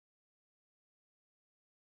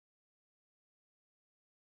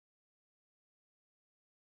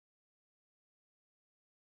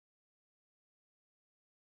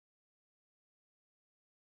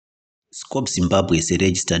SCOP Zimbabwe is a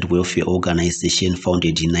registered welfare organization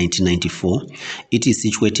founded in 1994. It is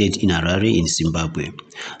situated in Harare in Zimbabwe.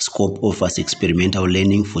 SCOP offers experimental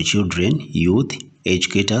learning for children, youth,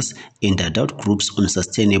 educators, and adult groups on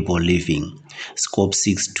sustainable living. SCOP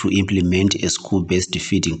seeks to implement a school-based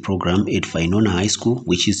feeding program at Fainona High School,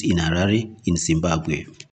 which is in Harare in Zimbabwe.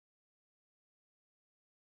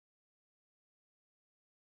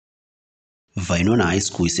 Fainona High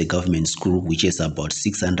School is a government school which has about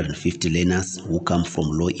 650 learners who come from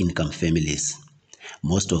low-income families.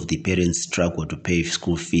 Most of the parents struggle to pay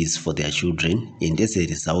school fees for their children, and as a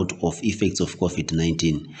result of effects of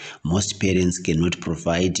COVID-19, most parents cannot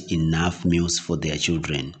provide enough meals for their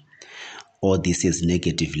children. All this has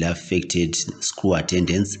negatively affected school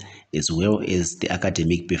attendance as well as the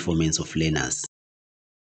academic performance of learners.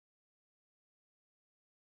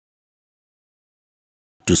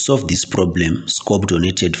 To solve this problem, SCOP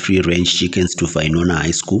donated free-range chickens to Fainona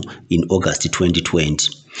High School in August 2020,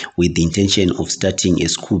 with the intention of starting a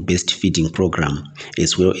school-based feeding program,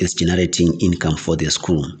 as well as generating income for the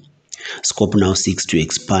school. SCOP now seeks to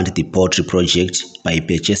expand the poultry project by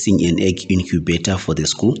purchasing an egg incubator for the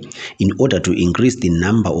school in order to increase the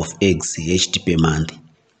number of eggs hatched per month.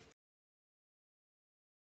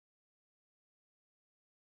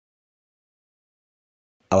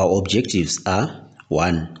 Our objectives are: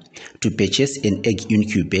 1. To purchase an egg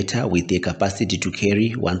incubator with a capacity to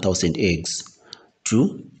carry 1,000 eggs.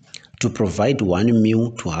 2. To provide one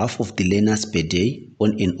meal to half of the learners per day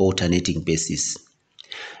on an alternating basis.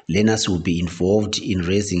 Learners will be involved in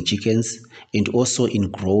raising chickens and also in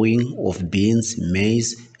growing of beans,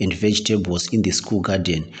 maize, and vegetables in the school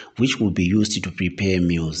garden, which will be used to prepare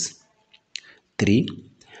meals. 3.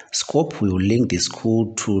 SCOP will link the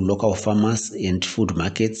school to local farmers and food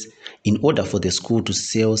markets in order for the school to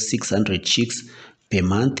sell 600 chicks per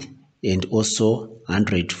month and also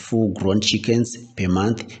 100 full-grown chickens per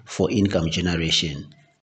month for income generation.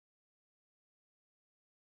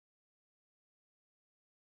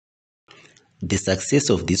 The success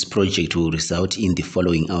of this project will result in the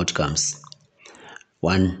following outcomes.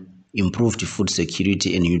 1. Improved food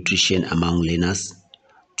security and nutrition among learners.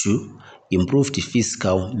 2. Improved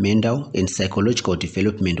physical, mental, and psychological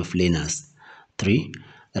development of learners. 3.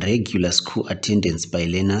 Regular school attendance by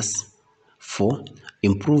learners. 4.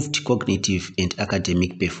 Improved cognitive and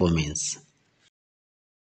academic performance.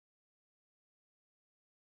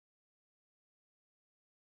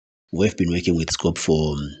 We've been working with SCOP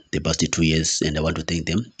for the past 2 years, and I want to thank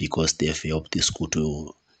them because they have helped the school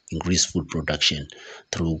to increase food production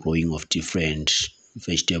through growing of different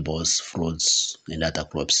vegetables, fruits, and other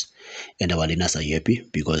crops. And our learners are happy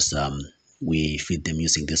because we feed them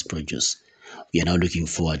using this produce. We are now looking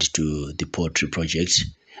forward to the poultry project.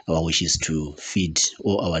 Our wish is to feed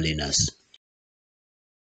all our learners